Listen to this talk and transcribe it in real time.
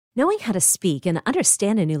Knowing how to speak and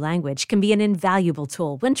understand a new language can be an invaluable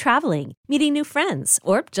tool when traveling, meeting new friends,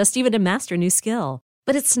 or just even to master a new skill.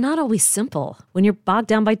 But it's not always simple when you're bogged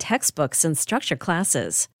down by textbooks and structured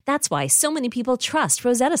classes. That's why so many people trust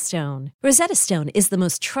Rosetta Stone. Rosetta Stone is the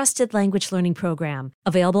most trusted language learning program,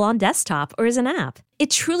 available on desktop or as an app. It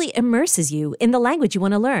truly immerses you in the language you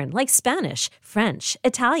want to learn, like Spanish, French,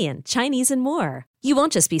 Italian, Chinese, and more. You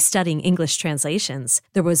won't just be studying English translations.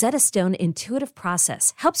 The Rosetta Stone intuitive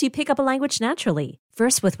process helps you pick up a language naturally,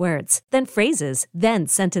 first with words, then phrases, then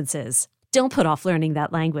sentences. Don't put off learning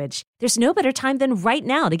that language. There's no better time than right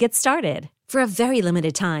now to get started. For a very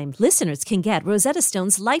limited time, listeners can get Rosetta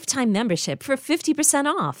Stone's lifetime membership for 50%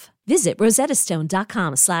 off. Visit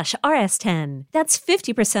rosettastone.com/rs10. That's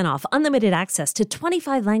 50% off unlimited access to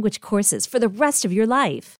 25 language courses for the rest of your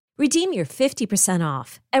life. Redeem your 50%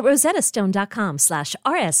 off at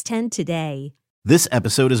rosettastone.com/rs10 today. This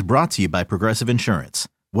episode is brought to you by Progressive Insurance.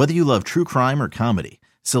 Whether you love true crime or comedy,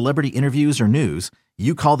 celebrity interviews or news,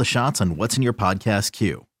 you call the shots on what's in your podcast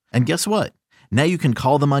queue. And guess what? Now you can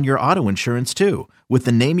call them on your auto insurance too with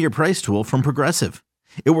the Name Your Price tool from Progressive.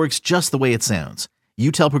 It works just the way it sounds.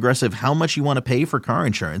 You tell Progressive how much you want to pay for car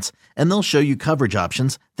insurance, and they'll show you coverage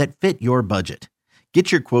options that fit your budget.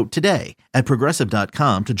 Get your quote today at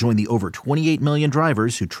Progressive.com to join the over 28 million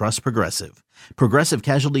drivers who trust Progressive. Progressive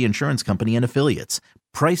Casualty Insurance Company and Affiliates.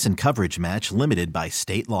 Price and coverage match limited by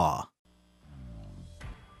state law.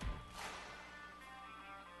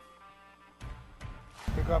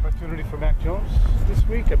 Big opportunity for Mac Jones this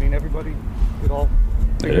week. I mean, everybody could all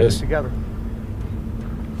figure this together.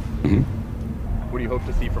 Mm-hmm. What do you hope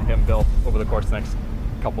to see from him, Bill, over the course of the next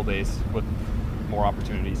couple days with more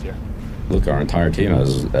opportunities here? Look, our entire team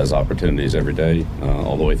has opportunities every day,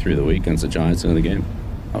 all the way through the week against the Giants in the game.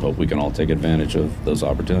 I hope we can all take advantage of those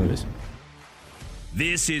opportunities.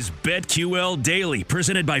 This is BetQL Daily,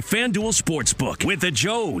 presented by FanDuel Sportsbook with the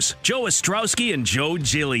Joes, Joe Ostrowski and Joe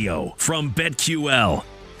Giglio from BetQL.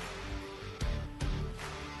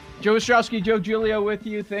 Joe Ostrowski, Joe Giglio with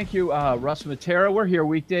you. Thank you, Russ Matera. We're here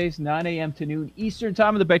weekdays, 9 a.m. to noon Eastern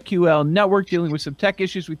time of the BetQL Network, dealing with some tech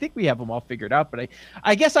issues. We think we have them all figured out, but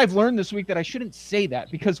I guess I've learned this week that I shouldn't say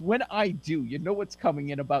that, because when I do, you know what's coming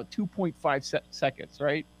in about 2.5 seconds,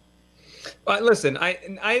 right? Listen,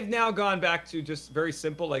 I've now gone back to just very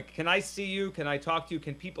simple. Like, can I see you? Can I talk to you?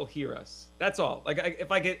 Can people hear us? That's all. Like,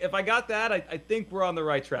 if I got that, I think we're on the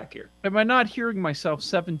right track here. Am I not hearing myself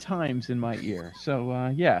 7 times in my ear?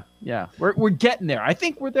 So yeah, we're getting there. I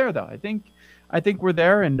think we're there though. I think we're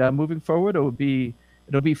there, and moving forward, it'll be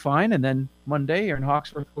fine. And then Monday, Aaron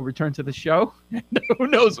Hawksworth will return to the show. Who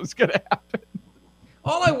knows what's gonna happen?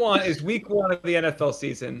 All I want is week 1 of the NFL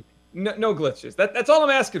season. No glitches. That's all I'm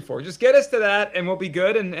asking for. Just get us to that, and we'll be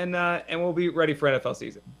good, and we'll be ready for NFL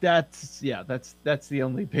season. That's the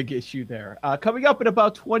only big issue there. Coming up in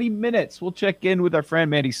about 20 minutes, we'll check in with our friend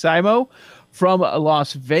Manny Simo from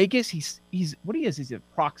Las Vegas. He's a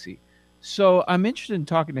proxy. So I'm interested in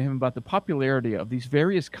talking to him about the popularity of these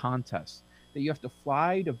various contests that you have to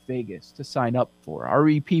fly to Vegas to sign up for. Our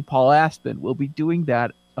EP Paul Aspen will be doing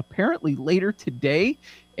that apparently later today.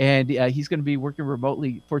 And he's going to be working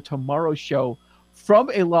remotely for tomorrow's show from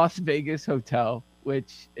a Las Vegas hotel,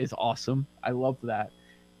 which is awesome. I love that.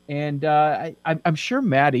 And I'm sure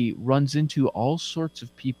Maddie runs into all sorts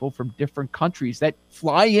of people from different countries that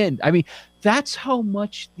fly in. I mean, that's how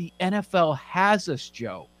much the NFL has us,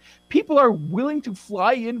 Joe. People are willing to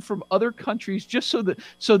fly in from other countries just so that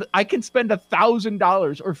I can spend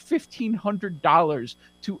 $1,000 or $1,500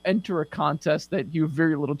 to enter a contest that you have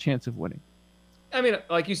very little chance of winning. I mean,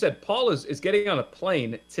 like you said, Paul is getting on a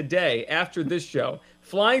plane today after this show,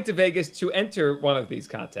 flying to Vegas to enter one of these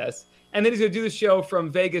contests, and then he's going to do the show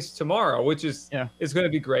from Vegas tomorrow, which is going to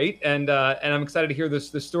be great. And I'm excited to hear the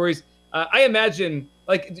stories. I imagine,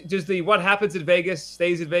 like, does the what happens in Vegas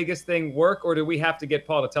stays in Vegas thing work, or do we have to get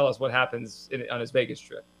Paul to tell us what happens on his Vegas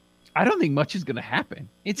trip? I don't think much is going to happen.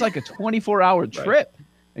 It's like a 24-hour trip. Right.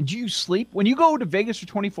 And do you sleep? When you go to Vegas for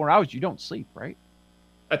 24 hours, you don't sleep, right?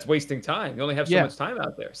 That's wasting time. You only have so much time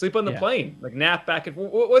out there. Sleep on the plane, like nap back and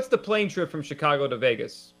forth. What's the plane trip from Chicago to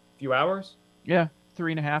Vegas? A few hours? Yeah,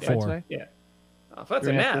 3.5, I'd say. Yeah. Oh, that's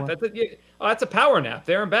a nap. That's a power nap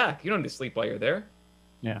there and back. You don't need to sleep while you're there.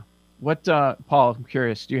 Yeah. What, Paul, I'm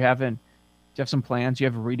curious, do you have some plans? Do you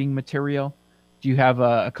have reading material? Do you have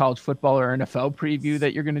a college football or NFL preview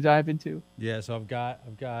that you're going to dive into? Yeah, so I've got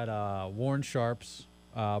Warren Sharp's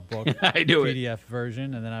book, I do PDF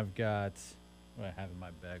version, and then I've got what I have in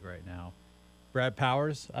my bag right now, Brad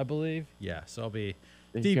Powers, I believe. Yeah, so I'll be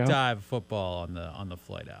deep dive football on the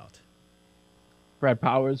flight out. Brad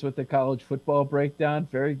Powers with the college football breakdown.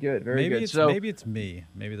 Very good. Very good. So maybe it's me.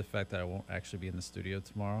 Maybe the fact that I won't actually be in the studio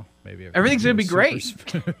tomorrow. Maybe everything's going to be great.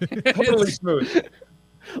 Totally smooth.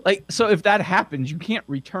 Like, so if that happens, you can't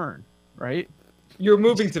return, right? You're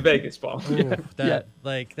moving to Vegas, Paul. Ooh,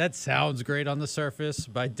 that sounds great on the surface.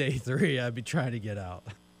 By day 3, I'd be trying to get out.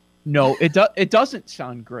 No, it doesn't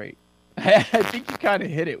sound great. I think you kind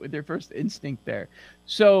of hit it with your first instinct there.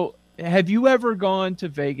 So have you ever gone to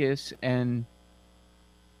Vegas and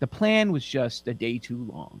the plan was just a day too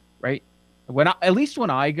long, right? At least when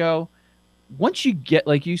I go, once you get,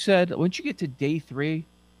 like you said, once you get to day 3,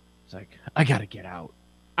 it's like, I got to get out.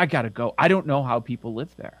 I got to go. I don't know how people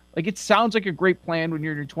live there. Like, it sounds like a great plan when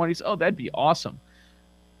you're in your 20s. Oh, that'd be awesome.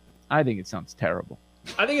 I think it sounds terrible.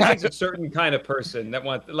 I think it takes a certain kind of person that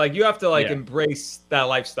wants, like, you have to embrace that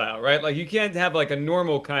lifestyle, right? Like, you can't have like a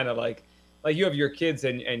normal kind of like you have your kids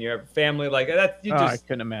and your family like that. I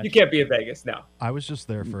couldn't imagine. You can't be in Vegas now. I was just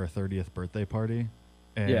there for a 30th birthday party,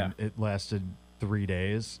 and it lasted 3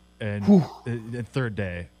 days. And the third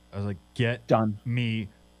day, I was like, "Get me,"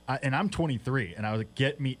 and I'm 23, and I was like,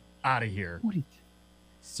 "Get me out of here."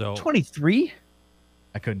 So 23?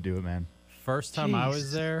 I couldn't do it, man. First time I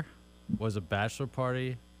was there was a bachelor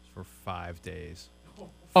party for 5 days.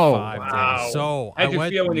 Oh, 5 days. So how'd you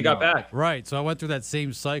feel when you got back? Right. So I went through that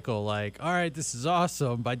same cycle. Like, all right, this is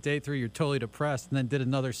awesome. By day 3, you're totally depressed, and then did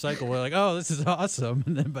another cycle where like, oh, this is awesome,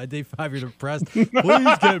 and then by day 5, you're depressed. Please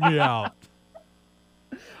get me out.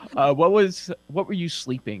 What were you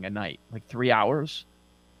sleeping at night? Like 3 hours?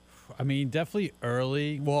 I mean, definitely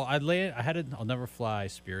early. Well, I'll never fly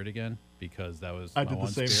Spirit again because that was I did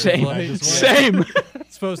the same. Same.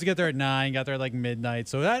 Supposed to get there at 9, got there at like midnight.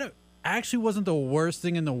 So that actually wasn't the worst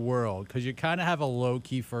thing in the world because you kind of have a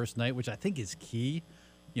low-key first night, which I think is key.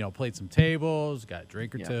 You know, played some tables, got a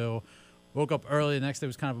drink or two. Woke up early. The next day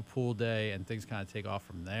was kind of a pool day, and things kind of take off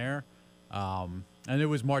from there. And it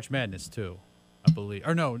was March Madness, too, I believe.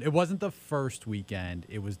 Or no, it wasn't the first weekend.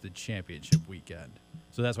 It was the championship weekend.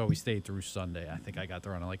 So that's why we stayed through Sunday. I think I got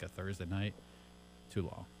there on like a Thursday night. Too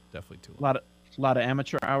long. Definitely too long. A lot of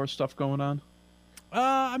amateur hour stuff going on.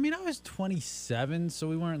 I mean, I was 27, so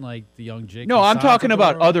we weren't like the young Jake. No, I'm talking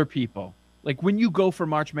about other people. Like when you go for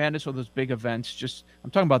March Madness or those big events, I'm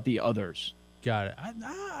talking about the others. Got it.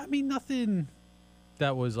 I mean, nothing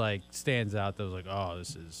that was like stands out that was like, oh,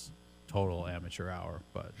 this is total amateur hour.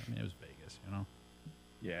 But I mean, it was Vegas, you know?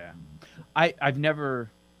 Yeah. I've never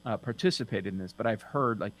participated in this, but I've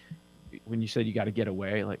heard, like, when you said you got to get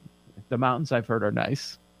away, like the mountains I've heard are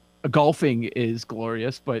nice. Golfing is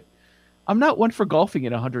glorious, but I'm not one for golfing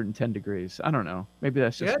at 110 degrees. I don't know. Maybe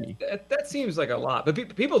that's just me. That seems like a lot.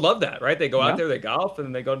 But people love that, right? They go out there, they golf, and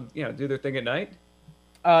then they go, do their thing at night.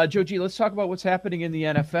 Joe G, let's talk about what's happening in the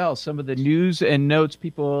NFL. Some of the news and notes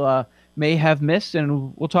people may have missed,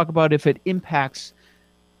 and we'll talk about if it impacts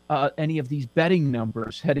any of these betting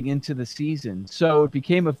numbers heading into the season. So it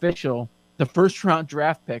became official, the first-round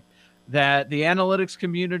draft pick, that the analytics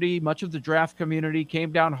community, much of the draft community,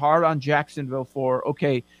 came down hard on Jacksonville for,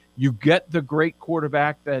 okay, you get the great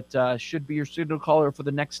quarterback that should be your signal caller for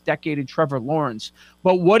the next decade in Trevor Lawrence.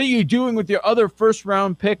 But what are you doing with your other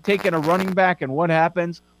first-round pick, taking a running back, and what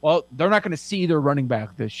happens? Well, they're not going to see their running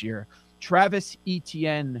back this year. Travis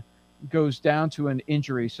Etienne goes down to an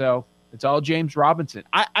injury, so it's all James Robinson.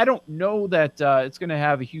 I don't know that it's going to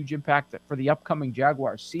have a huge impact for the upcoming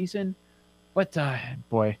Jaguars season, but,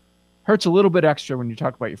 boy, hurts a little bit extra when you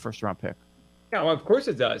talk about your first-round pick. Yeah, well, of course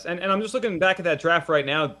it does. And I'm just looking back at that draft right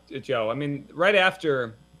now, Joe. I mean, right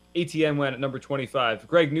after ATM went at number 25,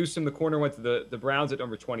 Greg Newsome, the corner, went to the Browns at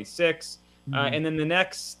number 26. And then the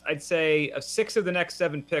next, I'd say 6 of the next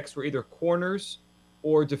 7 picks were either corners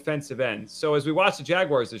or defensive ends. So as we watch the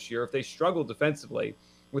Jaguars this year, if they struggle defensively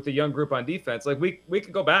with the young group on defense, like we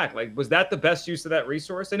could go back. Like, was that the best use of that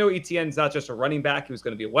resource? I know Etienne's not just a running back. He was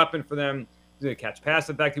going to be a weapon for them. He was going to catch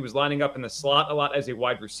passes. In fact, he was lining up in the slot a lot as a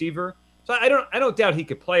wide receiver. So I don't doubt he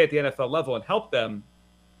could play at the NFL level and help them.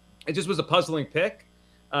 It just was a puzzling pick.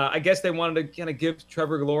 I guess they wanted to kind of give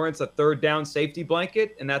Trevor Lawrence a third down safety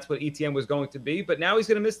blanket, and that's what Etienne was going to be. But now he's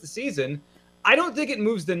going to miss the season. I don't think it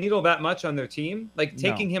moves the needle that much on their team. Like,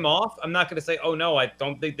 taking him off, I'm not going to say, oh, no, I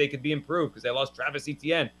don't think they could be improved because they lost Travis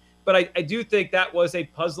Etienne. But I do think that was a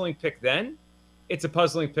puzzling pick then. It's a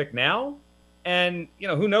puzzling pick now. And,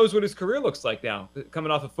 who knows what his career looks like now,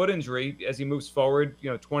 coming off a foot injury as he moves forward,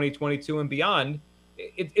 2022 and beyond.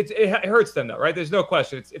 It hurts them, though, right? There's no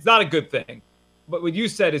question. It's not a good thing. But what you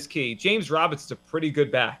said is key. James Robinson's a pretty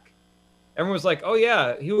good back. Everyone was like, oh,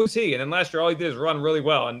 yeah, he was he. And then last year, all he did is run really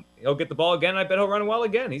well. And he'll get the ball again. And I bet he'll run well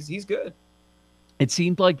again. He's good. It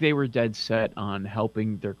seemed like they were dead set on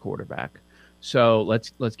helping their quarterback. So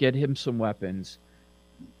let's get him some weapons.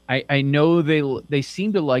 I know they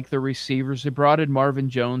seem to like the receivers. They brought in Marvin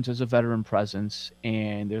Jones as a veteran presence,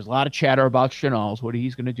 and there's a lot of chatter about Chanel's, what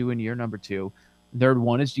he's going to do in year number 2. The third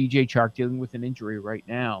one is DJ Chark dealing with an injury right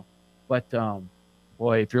now. But,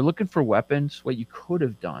 boy, if you're looking for weapons, what you could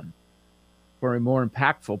have done for a more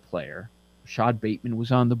impactful player, Rashad Bateman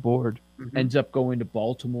was on the board, ends up going to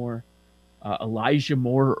Baltimore. Elijah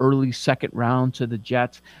Moore, early second round to the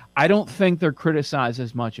Jets. I don't think they're criticized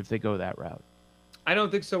as much if they go that route. I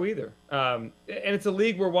don't think so either. And it's a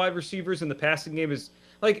league where wide receivers in the passing game is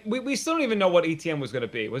like we still don't even know what ETN was going to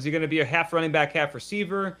be. Was he going to be a half running back, half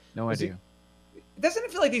receiver? No idea. Doesn't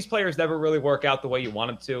it feel like these players never really work out the way you want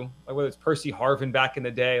them to? Like whether it's Percy Harvin back in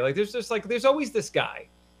the day, like there's always this guy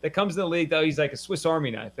that comes in the league that he's like a Swiss Army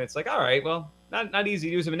knife. And it's like, all right, well, not easy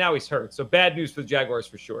to use him, and now he's hurt. So bad news for the Jaguars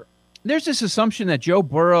for sure. There's this assumption that Joe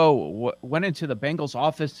Burrow went into the Bengals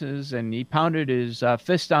offices and he pounded his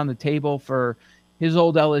fist on the table for his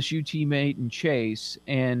old LSU teammate and Chase,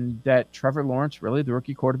 and that Trevor Lawrence, really the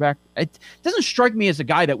rookie quarterback, it doesn't strike me as a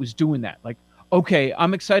guy that was doing that. Like, okay,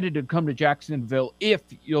 I'm excited to come to Jacksonville if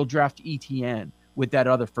you'll draft ETN with that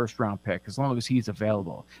other first round pick, as long as he's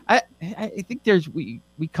available. I think we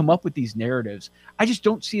come up with these narratives. I just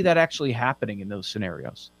don't see that actually happening in those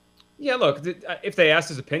scenarios. Yeah, look, if they asked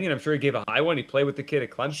his opinion, I'm sure he gave a high one. He played with the kid at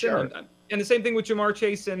Clemson. Sure. And the same thing with Jamar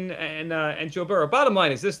Chase and Joe Burrow. Bottom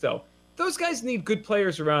line is this, though. Those guys need good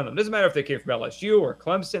players around them. Doesn't matter if they came from LSU or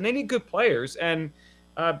Clemson. They need good players. And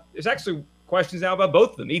there's actually questions now about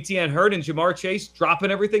both of them. ETN Hurd and Jamar Chase dropping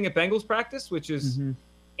everything at Bengals practice, which is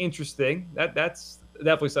interesting. That's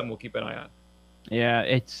definitely something we'll keep an eye on.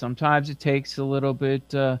 Yeah, sometimes it takes a little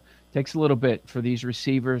bit for these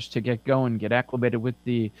receivers to get going, get acclimated with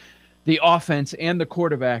the offense and the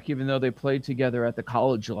quarterback, even though they played together at the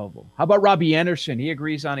college level. How about Robbie Anderson? He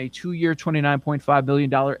agrees on a 2-year, $29.5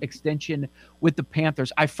 million extension with the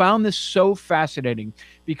Panthers. I found this so fascinating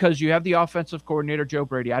because you have the offensive coordinator, Joe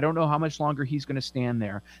Brady. I don't know how much longer he's going to stand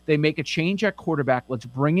there. They make a change at quarterback. Let's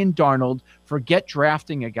bring in Darnold. Forget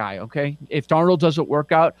drafting a guy, okay? If Darnold doesn't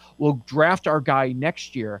work out, we'll draft our guy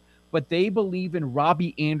next year. But they believe in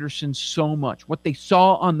Robbie Anderson so much. What they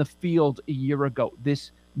saw on the field a year ago, this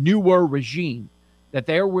newer regime, that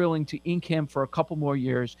they're willing to ink him for a couple more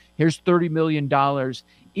years. Here's $30 million,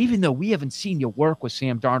 even though we haven't seen you work with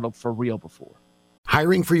Sam Darnold for real before.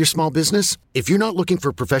 Hiring for your small business? If you're not looking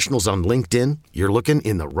for professionals on LinkedIn, you're looking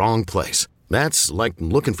in the wrong place. That's like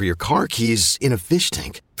looking for your car keys in a fish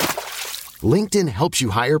tank. LinkedIn helps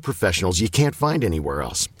you hire professionals you can't find anywhere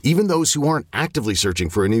else, even those who aren't actively searching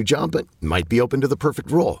for a new job but might be open to the perfect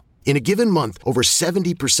role. In a given month, over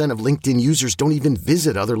 70% of LinkedIn users don't even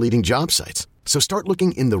visit other leading job sites. So start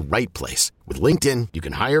looking in the right place. With LinkedIn, you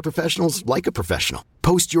can hire professionals like a professional.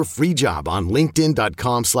 Post your free job on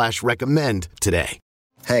linkedin.com/recommend today.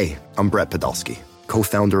 Hey, I'm Brett Podolsky,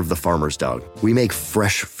 co-founder of The Farmer's Dog. We make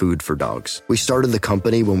fresh food for dogs. We started the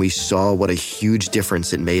company when we saw what a huge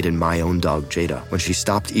difference it made in my own dog, Jada, when she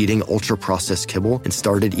stopped eating ultra-processed kibble and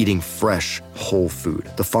started eating fresh, whole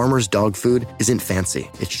food. The Farmer's Dog food isn't fancy.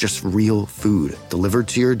 It's just real food delivered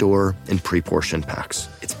to your door in pre-portioned packs.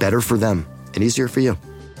 It's better for them and easier for you.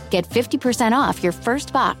 Get 50% off your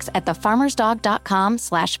first box at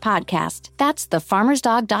thefarmersdog.com/podcast. That's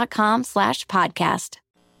thefarmersdog.com/podcast.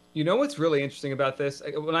 You know what's really interesting about this?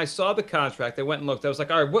 When I saw the contract, I went and looked. I was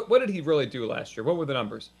like, all right, what did he really do last year? What were the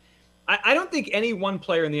numbers? I don't think any one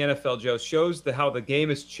player in the NFL, Joe, shows how the game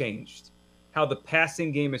has changed, how the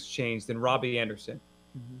passing game has changed than Robbie Anderson.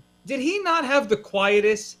 Did he not have the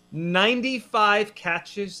quietest 95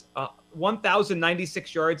 catches,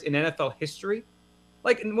 1,096 yards in NFL history?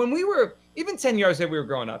 Like when we were, even 10 years ago, we were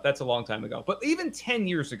growing up. That's a long time ago. But even 10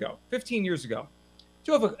 years ago, 15 years ago,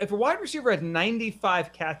 Joe, if a wide receiver had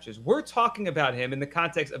 95 catches, we're talking about him in the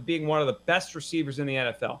context of being one of the best receivers in the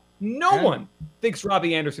NFL. No one thinks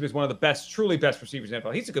Robbie Anderson is one of the best, truly best receivers in the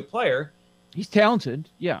NFL. He's a good player. He's talented,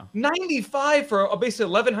 yeah. 95 for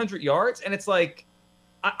basically 1,100 yards, and it's like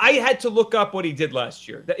I had to look up what he did last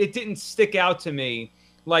year. It didn't stick out to me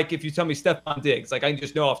like if you tell me Stephon Diggs. Like I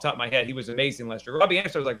just know off the top of my head he was amazing last year. Robbie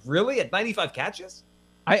Anderson, I was like, really? At 95 catches?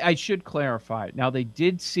 I should clarify. Now, they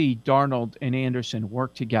did see Darnold and Anderson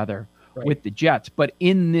work together with the Jets, but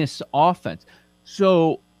in this offense.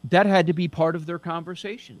 So that had to be part of their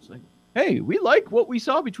conversations. Like, hey, we like what we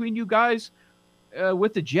saw between you guys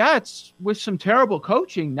with the Jets with some terrible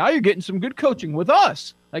coaching. Now you're getting some good coaching with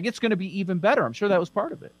us. Like, it's going to be even better. I'm sure that was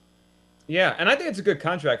part of it. Yeah, and I think it's a good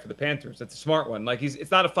contract for the Panthers. It's a smart one. Like,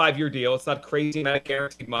 it's not a 5-year deal. It's not crazy amount of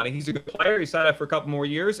guaranteed money. He's a good player. He signed up for a couple more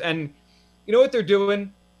years. And you know what they're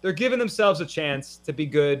doing? they're giving themselves a chance to be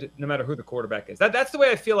good no matter who the quarterback is. That's the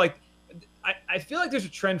way I feel like. I feel like there's a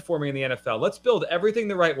trend forming in the NFL. Let's build everything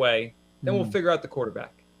the right way, then we'll figure out the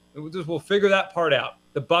quarterback. We'll figure that part out.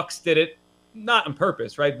 The Bucs did it, not on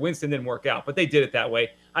purpose, right? Winston didn't work out, but they did it that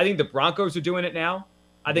way. I think the Broncos are doing it now.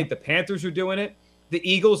 I think the Panthers are doing it. The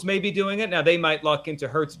Eagles may be doing it. Now, they might luck into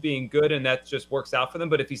Hurts being good, and that just works out for them.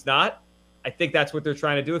 But if he's not, I think that's what they're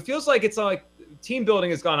trying to do. It feels like it's like team building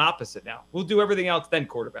has gone opposite now. We'll do everything else, then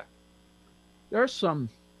quarterback. There are some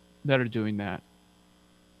that are doing that.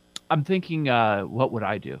 I'm thinking, what would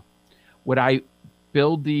I do? Would I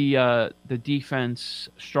build the defense,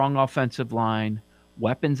 strong offensive line,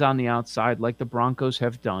 weapons on the outside like the Broncos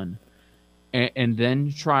have done, and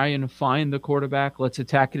then try and find the quarterback? Let's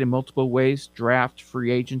attack it in multiple ways, draft, free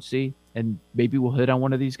agency, and maybe we'll hit on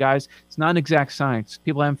one of these guys. It's not an exact science.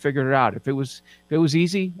 People haven't figured it out. If it was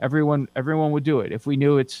easy, everyone would do it. If we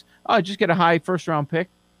knew it's, just get a high first-round pick,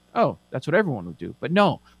 that's what everyone would do. But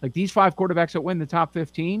no, like these 5 quarterbacks that win the top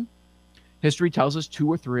 15, history tells us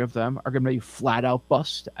 2 or 3 of them are going to be flat out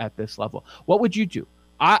bust at this level. What would you do?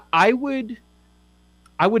 I would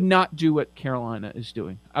not do what Carolina is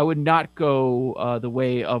doing. I would not go the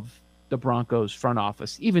way of the Broncos front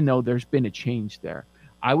office, even though there's been a change there.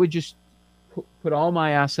 I would just put all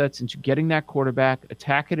my assets into getting that quarterback,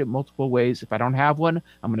 attack it in multiple ways. If I don't have one,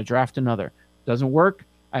 I'm going to draft another. Doesn't work,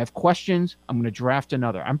 I have questions, I'm going to draft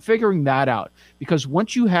another. I'm figuring that out, because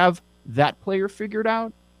once you have that player figured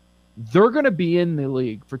out, they're going to be in the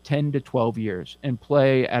league for 10 to 12 years and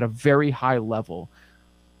play at a very high level.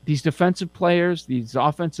 These defensive players, these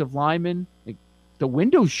offensive linemen, the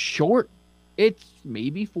window's short. It's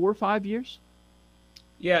maybe 4 or 5 years.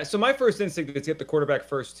 Yeah, so my first instinct is to get the quarterback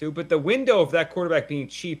first, too. But the window of that quarterback being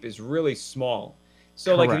cheap is really small.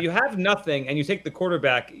 So, Correct. like, if you have nothing and you take the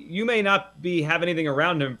quarterback, you may not have anything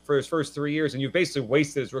around him for his first 3 years, and you've basically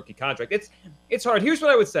wasted his rookie contract. It's hard. Here's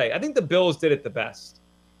what I would say. I think the Bills did it the best.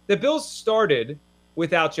 The Bills started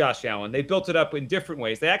without Josh Allen. They built it up in different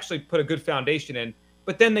ways. They actually put a good foundation in.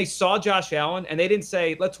 But then they saw Josh Allen, and they didn't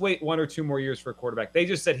say, let's wait 1 or 2 more years for a quarterback. They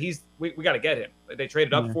just said, we got to get him. They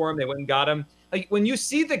traded up for him. They went and got him. Like, when you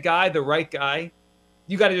see the right guy,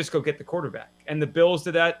 you got to just go get the quarterback. And the Bills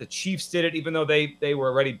did that. The Chiefs did it, even though they were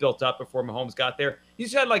already built up before Mahomes got there. You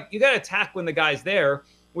just had, you got to attack when the guy's there,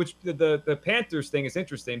 which the Panthers thing is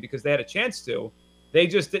interesting because they had a chance to. They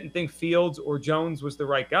just didn't think Fields or Jones was the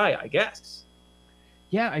right guy, I guess.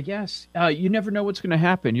 Yeah, I guess. You never know what's going to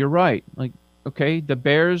happen. You're right. Okay, the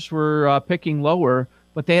Bears were picking lower,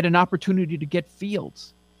 but they had an opportunity to get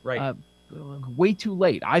Fields. Right. Way too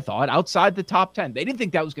late, I thought, outside the top 10. They didn't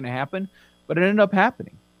think that was going to happen, but it ended up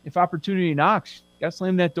happening. If opportunity knocks, you got to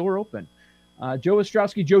slam that door open. Joe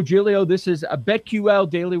Ostrowski, Joe Giglio, this is a BetQL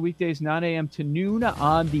Daily, weekdays 9 a.m. to noon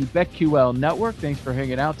on the BetQL Network. Thanks for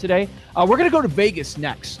hanging out today. We're going to go to Vegas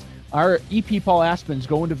next. Our EP Paul Aspen's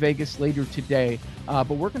going to Vegas later today,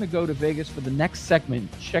 but we're going to go to Vegas for the next segment.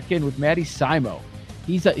 Check in with Matty Simo.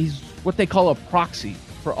 He's what they call a proxy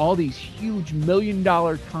for all these huge $1 million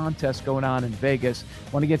contests going on in Vegas.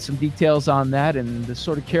 Want to get some details on that and the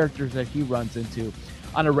sort of characters that he runs into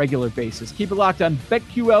on a regular basis. Keep it locked on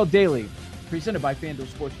BetQL Daily, presented by FanDuel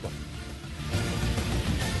Sportsbook.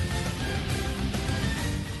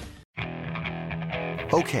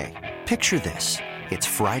 Okay, picture this. It's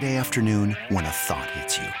Friday afternoon when a thought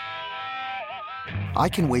hits you. I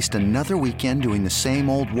can waste another weekend doing the same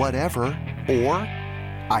old whatever, or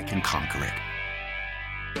I can conquer it.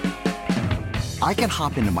 I can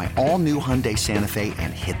hop into my all-new Hyundai Santa Fe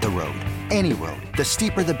and hit the road. Any road. The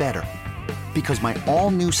steeper, the better. Because my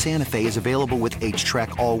all-new Santa Fe is available with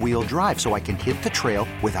H-Track all-wheel drive, so I can hit the trail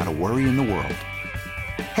without a worry in the world.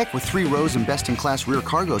 Heck, with 3 rows and best-in-class rear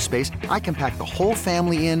cargo space, I can pack the whole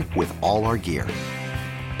family in with all our gear.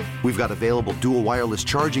 We've got available dual wireless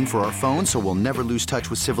charging for our phones, so we'll never lose touch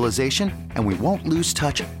with civilization, and we won't lose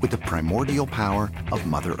touch with the primordial power of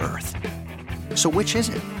Mother Earth. So which is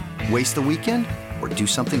it? Waste the weekend or do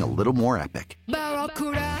something a little more epic?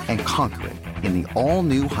 And conquer it in the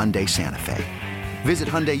all-new Hyundai Santa Fe. Visit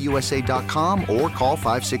HyundaiUSA.com or call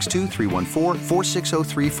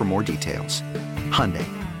 562-314-4603 for more details. Hyundai,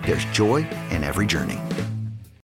 there's joy in every journey.